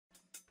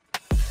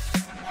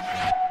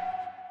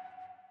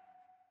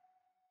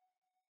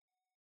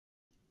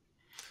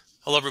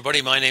Hello,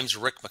 everybody. My name's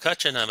Rick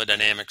McCutcheon. I'm a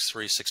Dynamics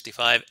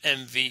 365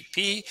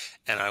 MVP,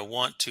 and I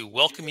want to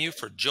welcome you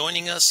for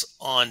joining us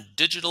on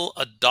Digital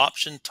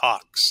Adoption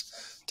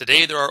Talks.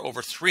 Today, there are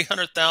over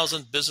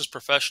 300,000 business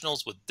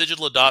professionals with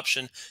digital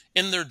adoption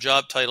in their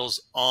job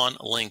titles on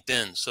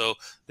LinkedIn. So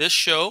this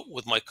show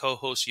with my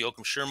co-host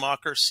Joachim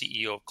Schirmacher,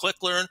 CEO of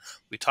ClickLearn,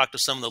 we talk to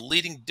some of the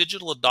leading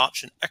digital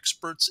adoption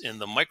experts in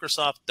the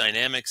Microsoft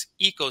Dynamics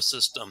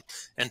ecosystem.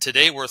 And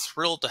today we're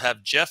thrilled to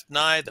have Jeff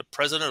Ney, the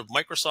president of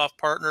Microsoft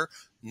partner,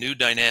 New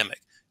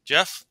Dynamic.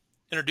 Jeff,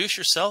 introduce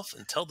yourself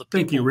and tell the people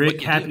Thank you, Rick.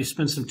 what you Happy do. to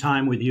spend some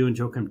time with you and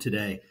Joachim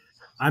today.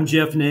 I'm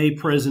Jeff Ney,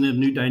 president of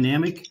New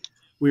Dynamic.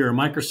 We are a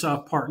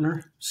Microsoft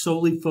partner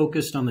solely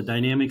focused on the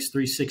Dynamics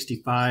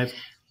 365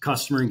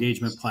 customer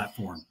engagement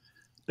platform.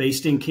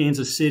 Based in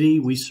Kansas City,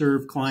 we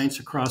serve clients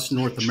across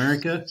North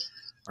America.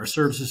 Our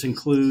services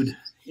include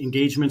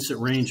engagements that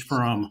range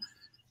from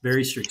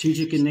very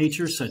strategic in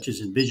nature, such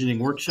as envisioning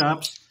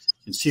workshops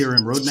and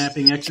CRM road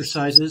mapping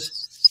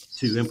exercises,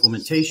 to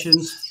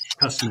implementations,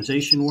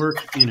 customization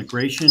work,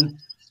 integration,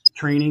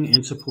 training,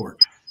 and support,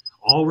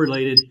 all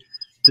related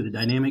to the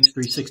Dynamics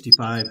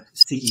 365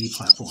 CE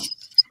platform.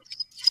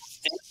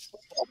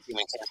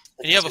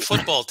 And you have a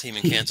football team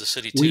in Kansas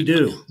City,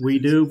 too. We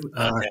do.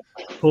 Okay.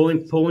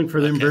 Pulling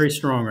for them Okay. very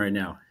strong right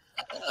now.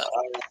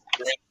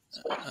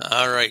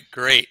 All right,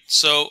 great.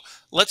 So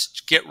let's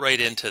get right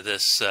into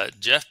this,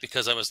 Jeff,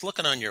 because I was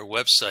looking on your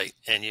website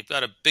and you've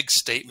got a big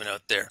statement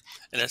out there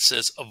and it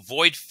says,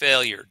 avoid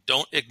failure,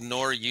 don't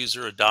ignore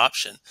user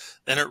adoption.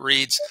 Then it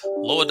reads,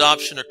 low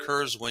adoption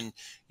occurs when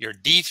your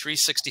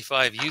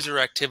D365 user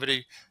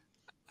activity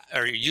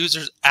or your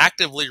users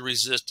actively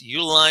resist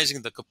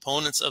utilizing the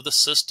components of the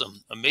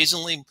system.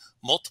 Amazingly,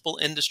 multiple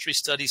industry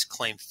studies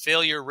claim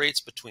failure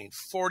rates between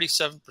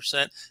 47%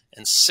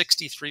 and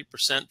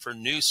 63% for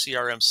new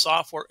CRM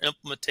software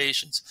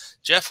implementations.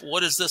 Jeff,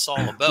 what is this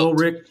all about? Well,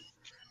 Rick,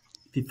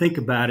 if you think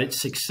about it,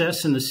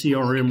 success in the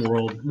CRM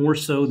world, more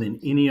so than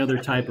any other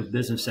type of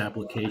business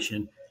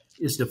application,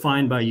 is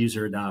defined by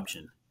user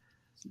adoption.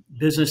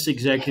 Business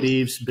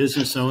executives,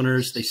 business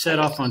owners, they set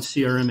off on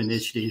CRM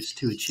initiatives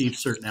to achieve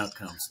certain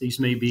outcomes. These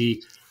may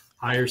be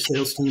higher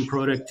sales team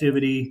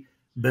productivity,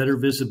 better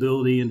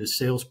visibility into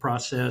sales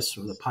process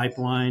or the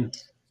pipeline,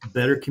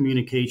 better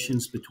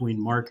communications between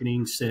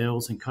marketing,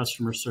 sales, and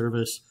customer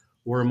service,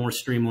 or a more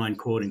streamlined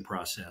quoting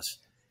process.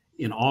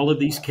 In all of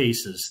these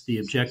cases, the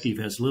objective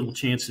has little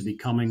chance of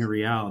becoming a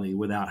reality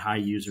without high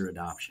user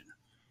adoption.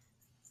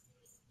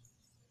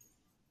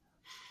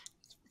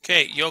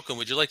 Okay, Joachim,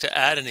 would you like to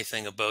add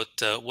anything about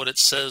what it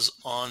says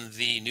on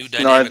the New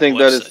Dynamic No, I think website?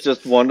 that it's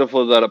just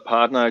wonderful that a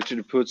partner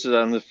actually puts it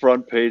on the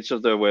front page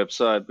of their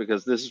website,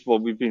 because this is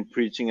what we've been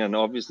preaching, and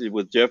obviously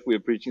with Jeff we're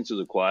preaching to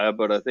the choir.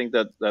 But I think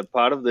that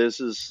part of this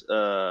is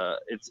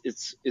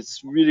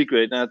it's really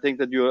great, and I think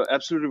that you're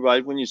absolutely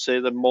right when you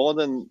say that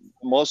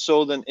more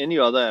so than any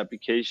other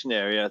application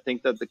area, I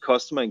think that the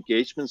customer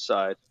engagement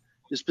side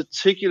is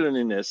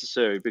particularly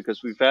necessary,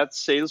 because we've had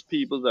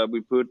salespeople that we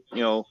put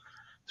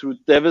through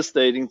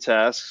devastating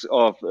tasks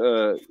of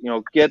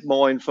get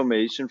more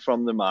information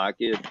from the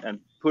market and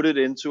put it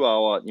into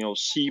our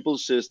Siebel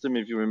system,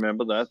 if you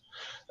remember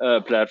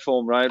that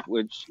platform, right?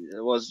 Which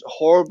was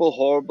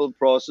horrible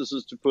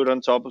processes to put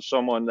on top of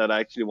someone that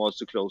actually wants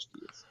to close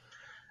deals.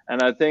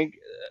 And I think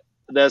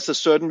there's a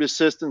certain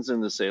resistance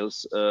in the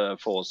sales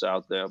force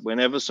out there.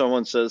 Whenever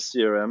someone says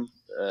CRM,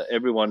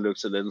 everyone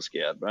looks a little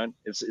scared, right?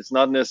 It's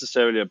not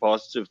necessarily a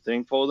positive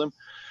thing for them.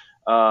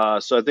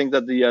 So I think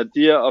that the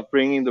idea of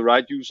bringing the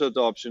right user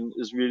adoption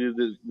is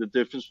really the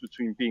difference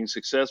between being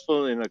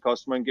successful in a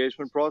customer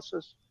engagement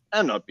process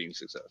and not being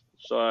successful.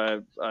 So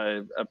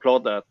I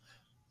applaud that.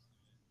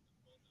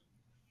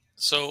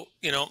 So,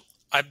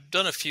 I've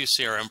done a few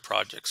CRM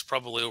projects,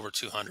 probably over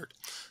 200.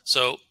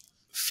 So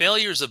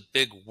failure is a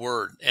big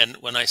word. And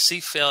when I see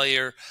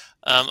failure,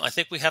 I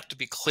think we have to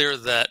be clear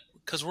that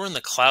because we're in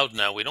the cloud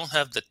now, we don't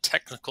have the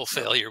technical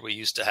failure we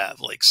used to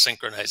have, like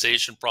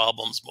synchronization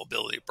problems,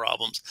 mobility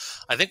problems.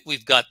 I think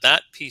we've got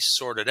that piece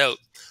sorted out.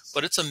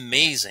 But it's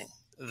amazing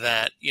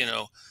that,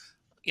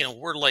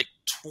 we're like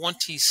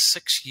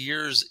 26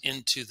 years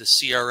into the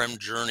CRM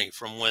journey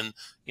from when,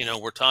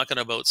 we're talking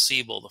about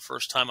Siebel. The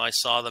first time I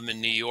saw them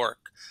in New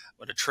York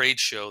at a trade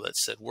show that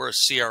said, we're a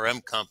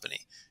CRM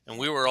company. And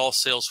we were all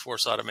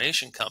Salesforce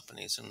automation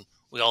companies. And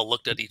we all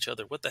looked at each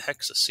other, what the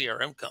heck's a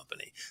CRM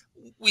company?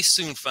 We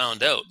soon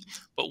found out.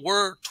 But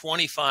we're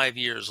 25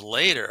 years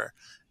later,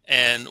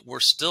 and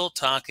we're still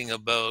talking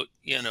about,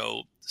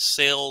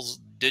 sales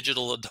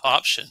digital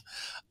adoption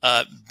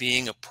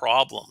being a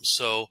problem.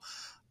 So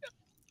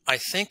I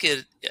think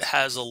it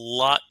has a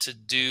lot to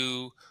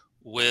do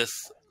with,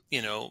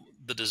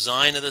 the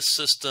design of the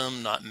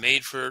system, not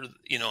made for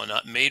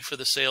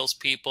the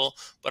salespeople.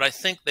 But I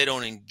think they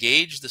don't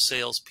engage the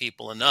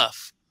salespeople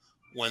enough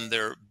when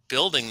they're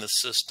building the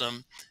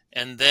system.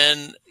 And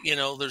then,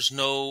 there's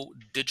no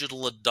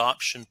digital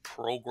adoption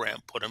program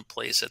put in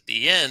place at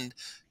the end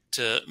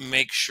to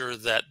make sure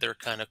that they're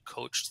kind of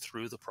coached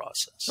through the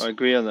process. I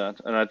agree on that.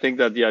 And I think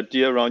that the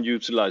idea around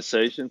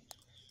utilization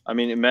I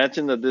mean,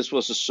 imagine that this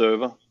was a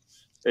server.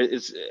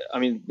 I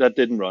mean, that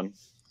didn't run,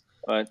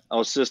 right?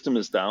 Our system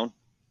is down.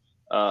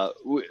 I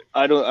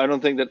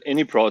don't think that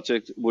any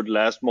project would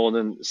last more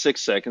than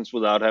 6 seconds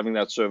without having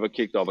that server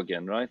kicked up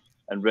again, right?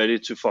 And ready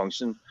to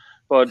function.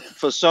 But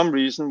for some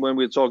reason, when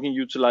we're talking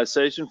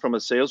utilization from a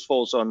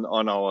Salesforce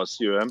on our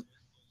CRM,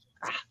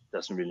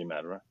 doesn't really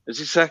matter. Right? It's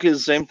exactly the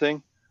same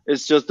thing.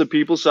 It's just the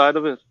people side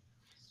of it.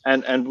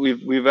 And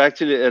we've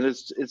actually, and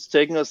it's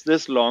taken us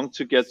this long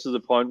to get to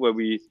the point where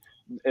we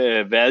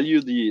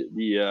value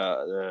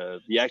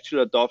the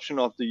actual adoption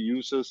of the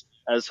users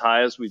as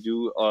high as we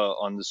do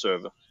on the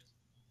server.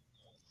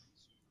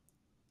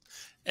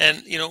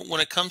 And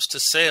when it comes to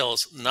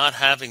sales, not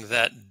having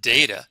that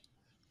data,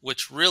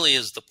 which really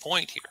is the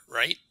point here,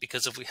 right?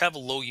 Because if we have a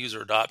low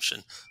user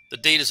adoption, the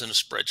data's in a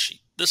spreadsheet.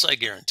 This I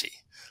guarantee.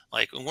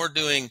 Like when we're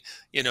doing,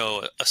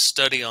 a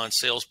study on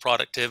sales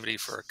productivity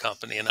for a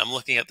company and I'm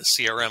looking at the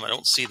CRM, I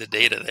don't see the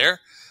data there.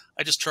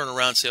 I just turn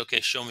around and say,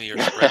 okay, show me your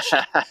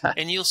spreadsheet.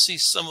 And you'll see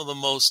some of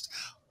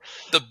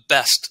the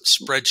best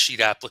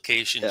spreadsheet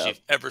applications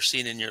you've ever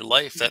seen in your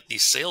life that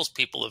these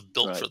salespeople have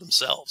built for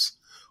themselves.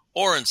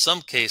 Or in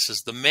some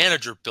cases, the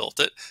manager built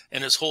it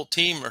and his whole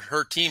team or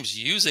her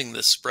team's using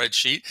this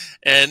spreadsheet.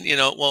 And, we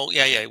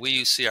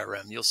use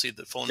CRM. You'll see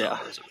the phone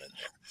numbers are in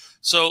there.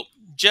 So,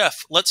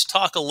 Jeff, let's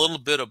talk a little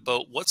bit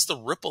about what's the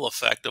ripple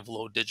effect of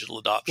low digital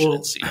adoption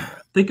in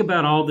CRM. Think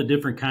about all the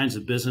different kinds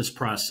of business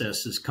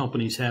processes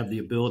companies have the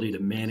ability to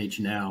manage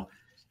now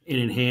and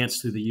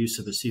enhance through the use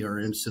of a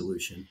CRM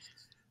solution.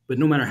 But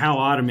no matter how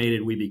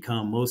automated we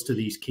become, most of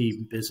these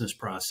key business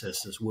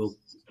processes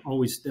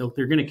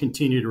they're going to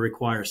continue to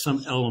require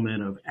some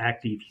element of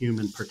active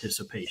human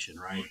participation,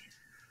 right?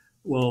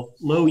 Well,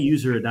 low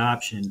user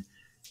adoption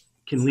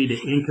can lead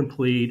to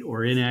incomplete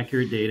or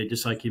inaccurate data,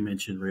 just like you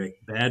mentioned,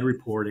 Rick, bad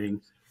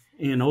reporting,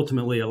 and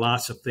ultimately a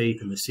loss of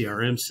faith in the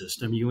CRM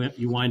system.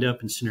 You wind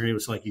up in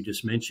scenarios like you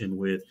just mentioned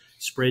with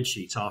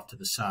spreadsheets off to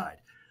the side.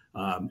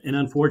 And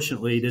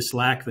unfortunately, this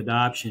lack of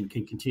adoption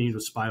can continue to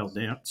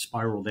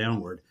spiral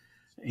downward.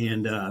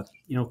 And,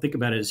 think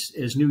about it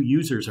as new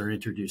users are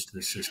introduced to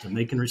the system,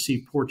 they can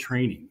receive poor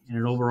training and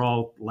an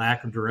overall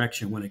lack of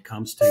direction when it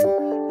comes to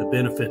the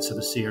benefits of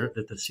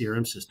that the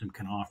CRM system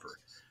can offer.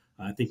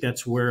 I think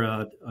that's where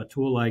a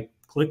tool like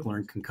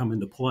ClickLearn can come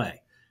into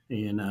play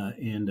and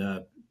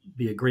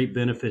be a great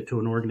benefit to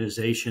an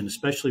organization,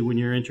 especially when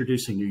you're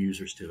introducing new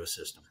users to a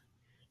system.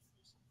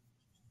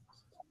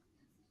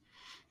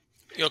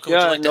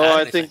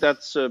 I think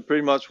that's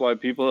pretty much why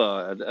people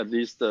are at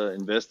least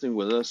investing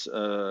with us,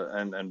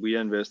 and we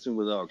are investing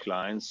with our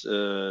clients.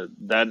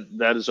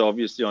 That is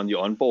obviously on the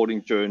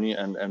onboarding journey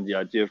and the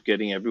idea of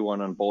getting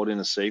everyone on board in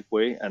a safe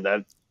way. And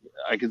that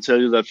I can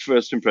tell you that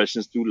first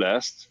impressions do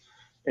last,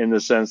 in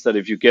the sense that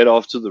if you get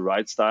off to the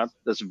right start,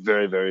 there's a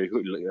very, very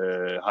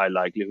high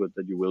likelihood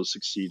that you will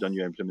succeed on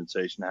your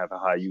implementation, have a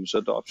high user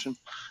adoption.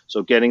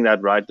 So getting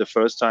that right the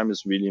first time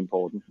is really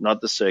important,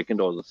 not the second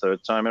or the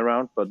third time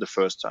around, but the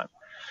first time.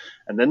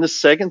 And then the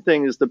second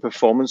thing is the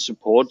performance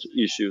support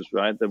issues,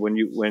 right? That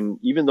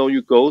even though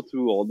you go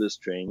through all this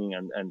training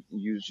and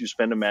you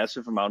spend a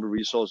massive amount of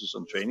resources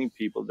on training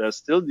people, there's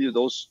still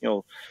those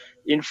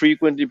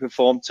infrequently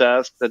performed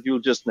tasks that you'll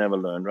just never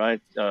learn,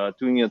 right?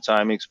 Doing your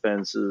time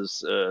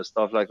expenses,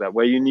 stuff like that,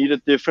 where you need a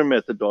different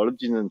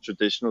methodology than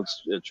traditional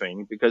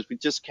training, because we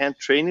just can't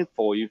train it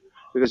for you,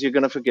 because you're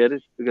going to forget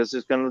it, because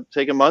it's going to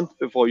take a month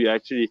before you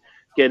actually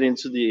get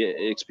into the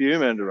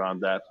experiment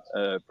around that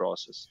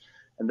process.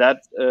 And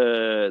that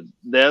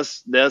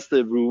there's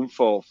the room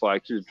for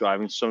actually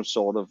driving some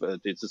sort of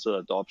digital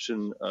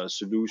adoption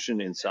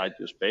solution inside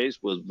your space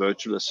with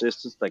virtual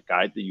assistants that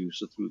guide the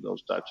user through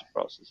those types of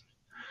processes.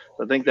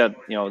 So I think that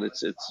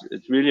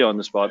it's really on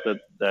the spot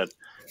that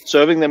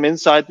serving them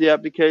inside the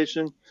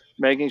application,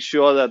 making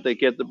sure that they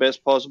get the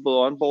best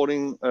possible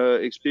onboarding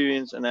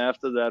experience, and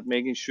after that,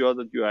 making sure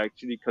that you're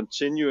actually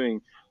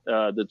continuing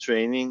the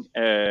training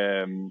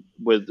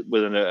with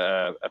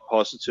a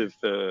positive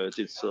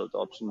digital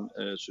adoption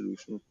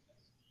solution.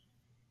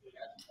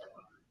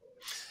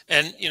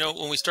 And,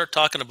 when we start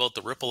talking about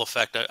the ripple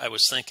effect, I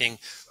was thinking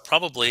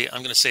probably, I'm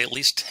going to say at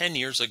least 10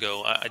 years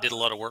ago, I did a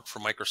lot of work for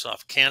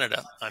Microsoft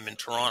Canada. I'm in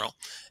Toronto.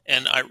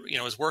 And I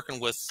was working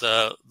with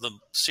the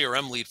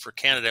CRM lead for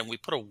Canada, and we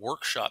put a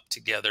workshop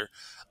together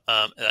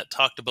that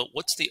talked about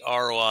what's the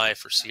ROI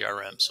for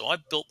CRM. So I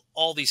built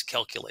all these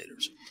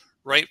calculators,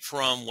 right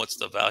from what's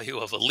the value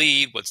of a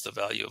lead, what's the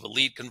value of a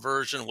lead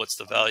conversion, what's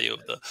the value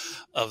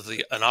of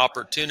an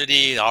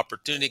opportunity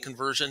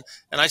conversion.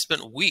 And I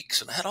spent weeks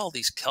and I had all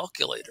these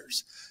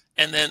calculators.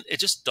 And then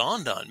it just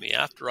dawned on me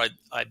after I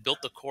built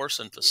the course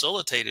and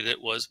facilitated it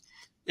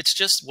it's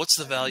just what's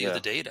the value of the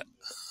data,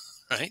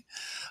 right?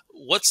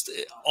 What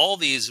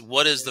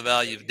is the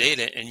value of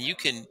data? And you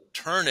can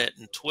turn it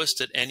and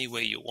twist it any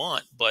way you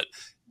want. But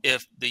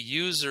if the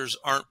users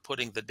aren't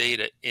putting the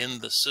data in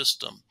the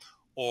system,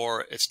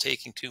 or it's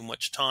taking too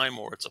much time,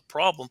 or it's a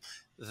problem,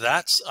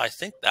 I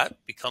think that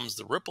becomes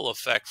the ripple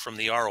effect from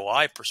the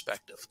ROI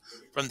perspective.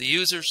 From the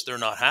users, they're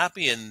not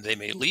happy and they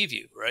may leave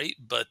you, right?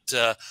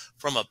 But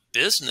from a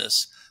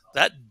business,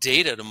 that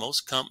data to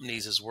most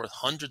companies is worth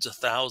hundreds of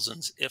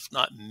thousands, if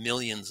not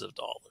millions of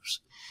dollars.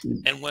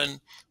 And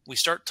when we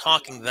start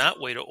talking that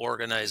way to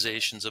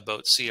organizations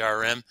about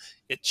CRM,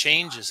 it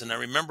changes. And I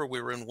remember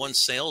we were in one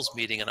sales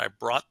meeting and I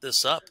brought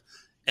this up,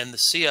 and the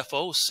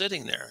CFO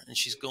sitting there and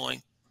she's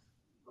going,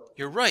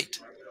 "You're right."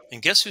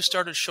 And guess who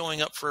started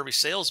showing up for every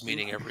sales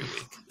meeting every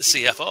week? The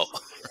CFO,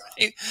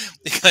 right?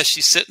 Because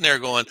she's sitting there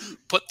going,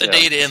 put the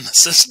data in the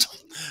system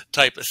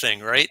type of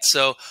thing, right?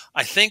 So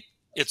I think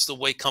it's the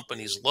way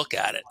companies look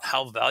at it.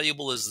 How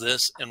valuable is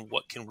this, and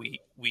what can we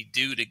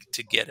do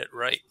to get it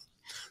right?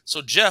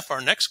 So Jeff,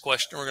 our next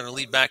question, we're going to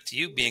lead back to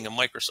you being a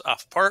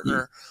Microsoft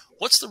partner.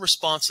 What's the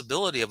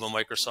responsibility of a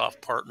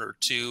Microsoft partner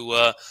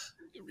to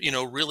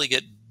really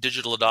get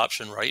digital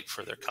adoption right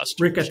for their customers?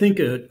 Rick, I think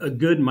a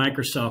good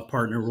Microsoft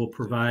partner will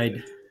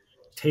provide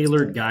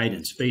tailored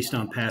guidance based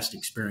on past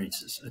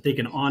experiences. I think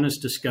an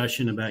honest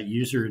discussion about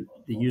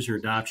the user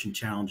adoption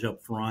challenge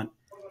up front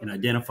and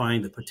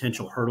identifying the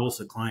potential hurdles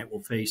the client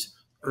will face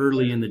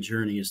early in the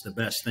journey is the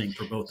best thing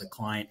for both the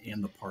client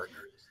and the partner.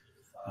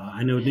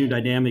 I know New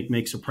Dynamic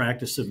makes a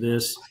practice of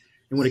this.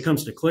 And when it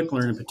comes to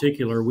ClickLearn in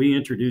particular, we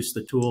introduce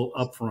the tool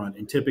upfront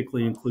and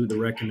typically include the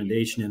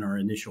recommendation in our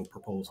initial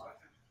proposal.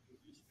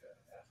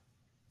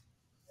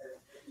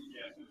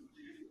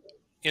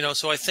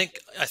 So I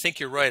think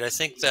you're right. I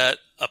think that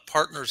a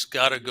partner's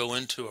got to go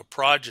into a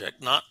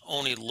project not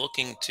only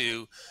looking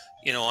to,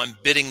 I'm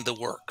bidding the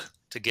work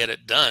to get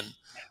it done.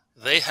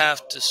 They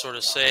have to sort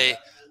of say,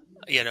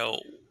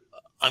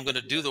 I'm going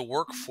to do the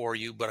work for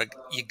you, but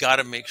you got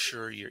to make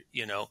sure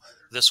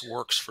this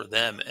works for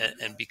them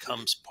and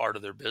becomes part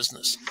of their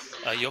business.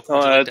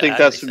 I think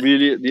that's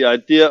really the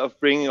idea of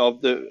bringing up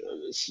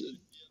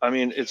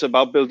it's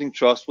about building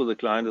trust with the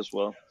client as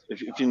well.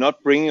 If you're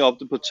not bringing up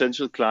the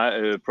potential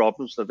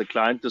problems that the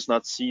client does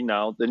not see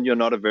now, then you're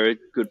not a very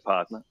good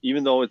partner.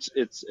 Even though it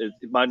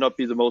might not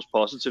be the most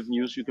positive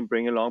news you can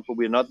bring along, but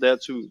we're not there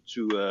to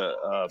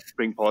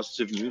bring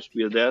positive news.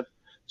 We are there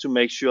to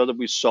make sure that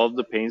we solve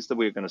the pains that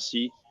we're going to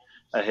see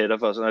ahead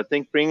of us. And I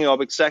think bringing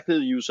up exactly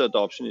the user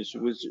adoption issue,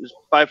 which is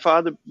by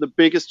far the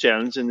biggest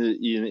challenge in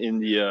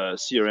the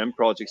CRM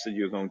projects that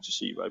you're going to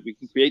see. Right, we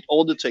can create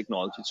all the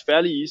technology. It's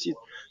fairly easy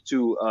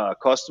to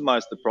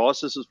customize the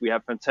processes. We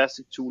have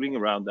fantastic tooling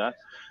around that.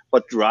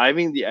 But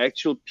driving the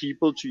actual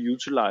people to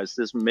utilize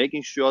this,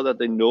 making sure that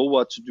they know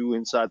what to do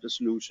inside the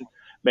solution,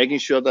 making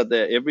sure that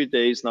their every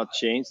day is not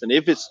changed. And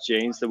if it's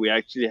changed, that we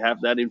actually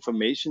have that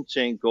information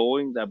chain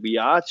going, that we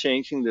are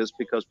changing this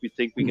because we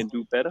think we can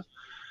do better.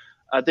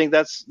 I think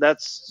that's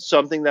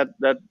something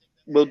that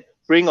will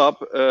bring up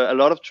a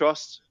lot of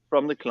trust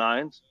from the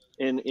client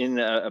in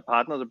a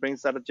partner that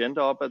brings that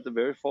agenda up at the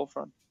very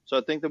forefront. So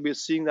I think that we're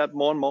seeing that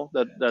more and more,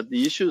 that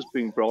the issue is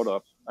being brought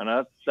up,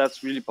 and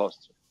that's really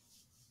positive.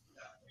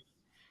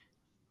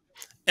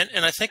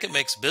 And I think it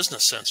makes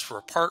business sense for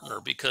a partner,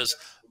 because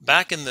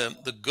back in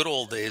the good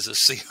old days of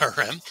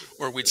CRM,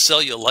 where we'd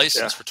sell you a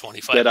license for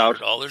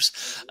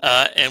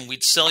 $2,500, and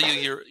we'd sell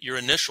you your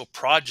initial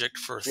project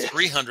for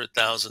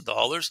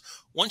 $300,000.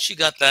 Once you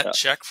got that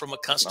check from a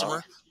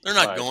customer, they're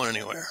not going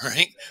anywhere,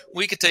 right?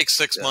 We could take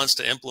 6 months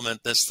to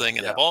implement this thing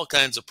and have all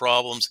kinds of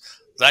problems.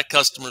 That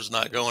customer's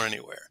not going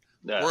anywhere.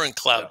 We're in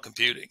cloud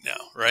computing now,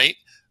 right?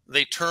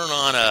 They turn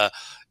on a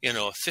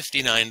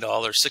 $59,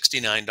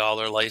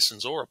 $69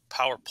 license or a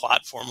Power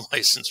Platform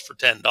license for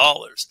 $10,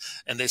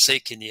 and they say,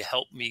 "Can you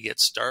help me get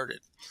started?"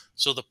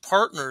 So the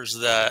partners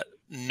that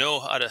know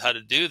how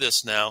to do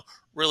this now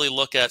really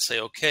look at, say,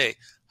 okay,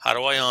 how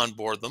do I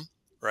onboard them,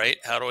 right?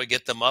 How do I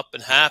get them up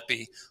and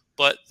happy?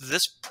 But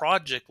this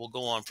project will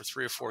go on for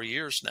 3 or 4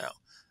 years now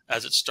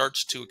as it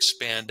starts to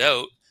expand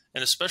out.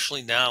 And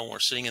especially now, we're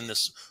sitting in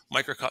this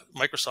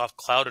Microsoft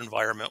cloud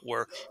environment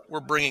where we're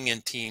bringing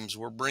in Teams,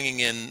 we're bringing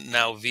in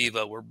now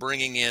Viva, we're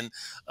bringing in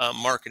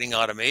marketing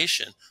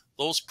automation.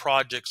 Those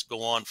projects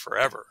go on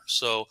forever.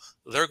 So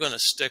they're going to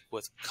stick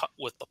with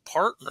the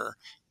partner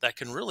that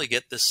can really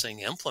get this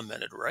thing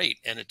implemented right.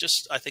 And it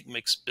just, I think,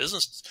 makes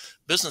business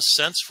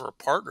sense for a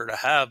partner to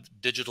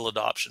have digital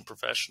adoption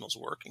professionals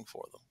working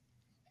for them.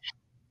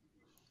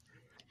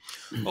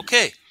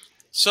 Okay,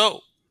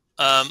 so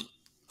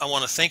I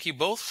want to thank you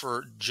both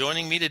for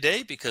joining me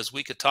today, because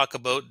we could talk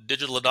about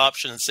digital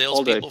adoption and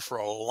salespeople for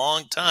a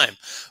long time.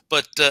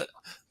 But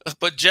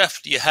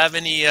Jeff, do you have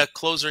any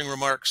closing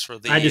remarks for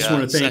the? I just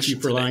want to thank you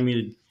for allowing me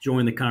to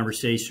join the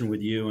conversation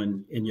with you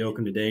and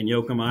Joachim today. And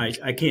Joachim, I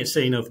can't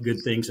say enough good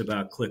things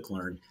about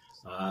ClickLearn.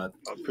 I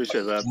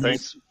appreciate that.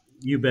 Thanks.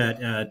 You bet.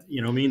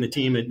 Me and the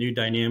team at New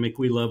Dynamic,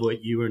 we love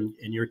what you and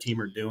your team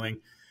are doing.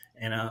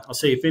 And I'll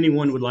say, if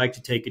anyone would like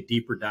to take a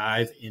deeper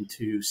dive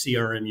into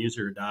CRM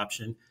user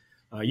adoption,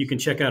 you can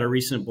check out a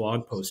recent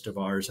blog post of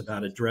ours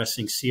about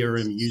addressing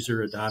CRM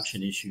user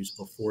adoption issues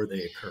before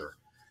they occur.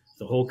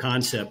 The whole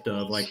concept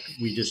of, like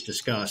we just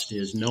discussed,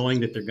 is knowing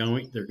that they're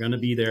going to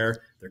be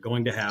there, they're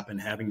going to happen,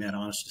 having that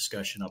honest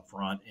discussion up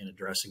front and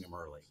addressing them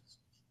early.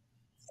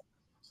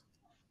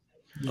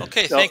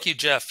 Okay, thank you,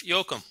 Jeff.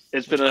 Joachim,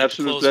 it's would been you an like to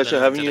absolute close it pleasure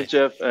in having you, today?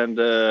 Jeff,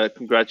 and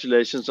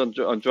congratulations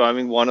on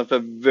driving one of the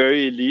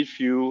very elite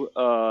few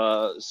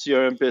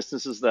CRM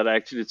businesses that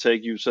actually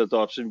take user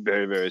adoption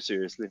very, very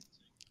seriously.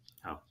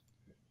 Oh,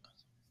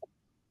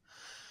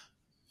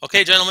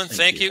 Okay, gentlemen,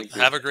 thank you. Thank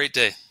you. Have a great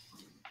day.